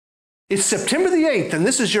It's September the 8th, and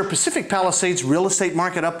this is your Pacific Palisades real estate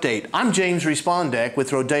market update. I'm James Respondek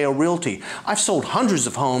with Rodeo Realty. I've sold hundreds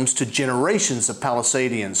of homes to generations of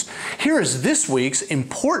Palisadians. Here is this week's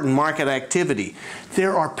important market activity.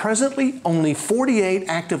 There are presently only 48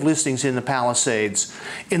 active listings in the Palisades.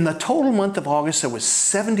 In the total month of August, there was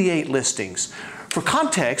 78 listings. For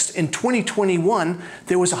context, in 2021,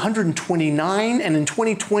 there was 129, and in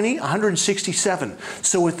 2020, 167.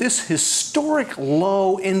 So with this historic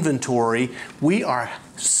low inventory, we are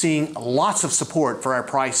seeing lots of support for our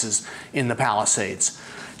prices in the Palisades.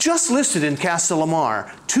 Just listed in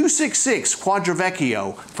Castellamare, 266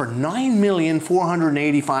 Quadravecchio for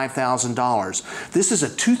 $9,485,000. This is a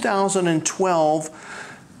 2012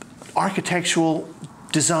 architectural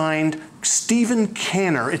designed Stephen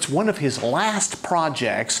Canner. It's one of his last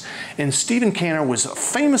projects, and Stephen Canner was a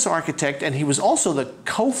famous architect, and he was also the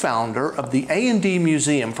co-founder of the A&D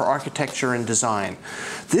Museum for Architecture and Design.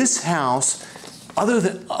 This house,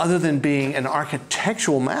 other than being an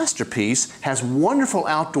architectural masterpiece, has wonderful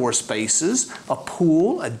outdoor spaces, a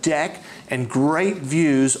pool, a deck, and great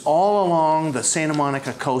views all along the Santa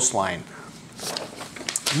Monica coastline.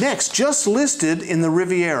 Next, just listed in the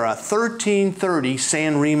Riviera, 1330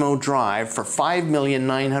 San Remo Drive for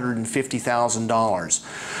 $5,950,000.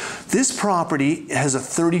 This property has a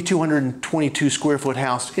 3,222 square foot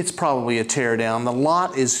house. It's probably a tear down. The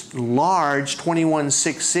lot is large,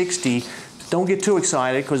 21,660. Don't get too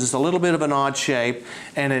excited because it's a little bit of an odd shape,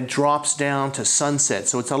 and it drops down to Sunset.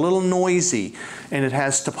 So it's a little noisy, and it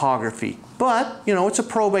has topography. But, you know, it's a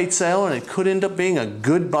probate sale, and it could end up being a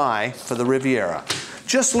good buy for the Riviera.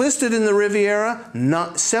 Just listed in the Riviera,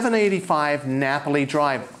 785 Napoli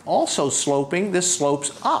Drive, also sloping. This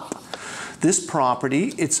slopes up. This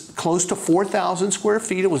property, it's close to 4,000 square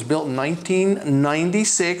feet. It was built in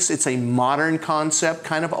 1996. It's a modern concept,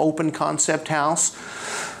 kind of open concept house.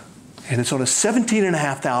 And it's on a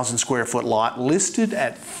 17,500 square foot lot, listed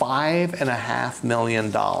at $5.5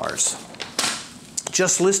 million.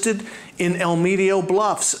 Just listed in El Medio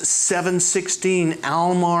Bluffs, 716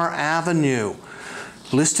 Almar Avenue.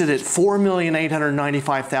 Listed at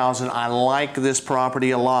 $4,895,000. I like this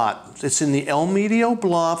property a lot. It's in the El Medio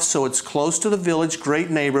Bluffs, so it's close to the village, great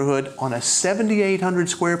neighborhood, on a 7,800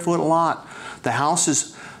 square foot lot. The house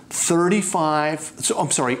is close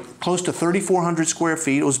to 3,400 square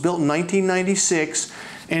feet. It was built in 1996,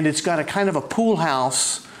 and it's got a kind of a pool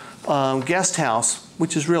house, guest house,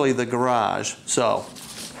 which is really the garage. So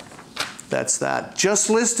that's that. Just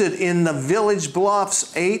listed in the Village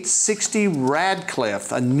Bluffs, 860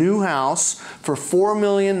 Radcliffe, a new house for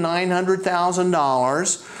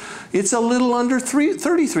 $4,900,000. It's a little under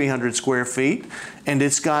 3,300 square feet, and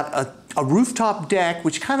it's got a rooftop deck,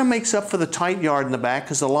 which kind of makes up for the tight yard in the back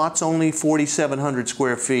because the lot's only 4,700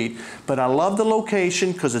 square feet. But I love the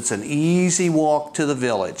location because it's an easy walk to the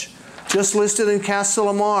village. Just listed in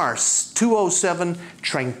Castellamare, 207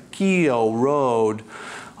 Tranquillo Road.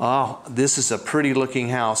 Oh, this is a pretty looking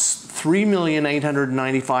house.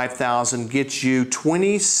 $3,895,000 gets you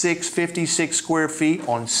 2,656 square feet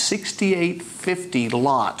on 6,850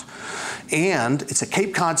 lot. And it's a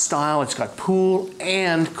Cape Cod style. It's got pool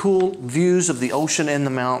and cool views of the ocean and the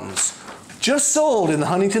mountains. Just sold in the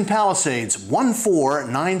Huntington Palisades,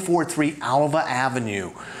 14943 Alva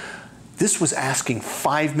Avenue. This was asking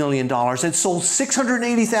 $5 million. It sold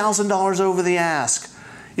 $680,000 over the ask.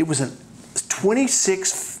 It was a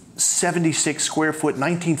 2676 square foot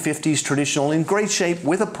 1950s traditional, in great shape,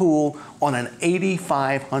 with a pool on an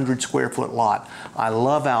 8,500 square foot lot. I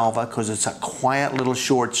love Alva because it's a quiet little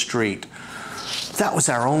short street. That was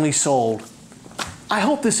our only sold. I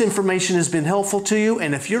hope this information has been helpful to you,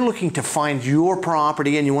 and if you're looking to find your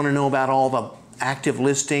property and you want to know about all the active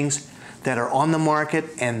listings that are on the market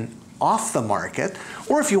and off the market,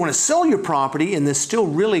 or if you want to sell your property in this still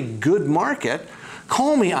really good market,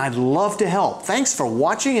 call me. I'd love to help. Thanks for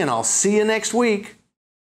watching, and I'll see you next week.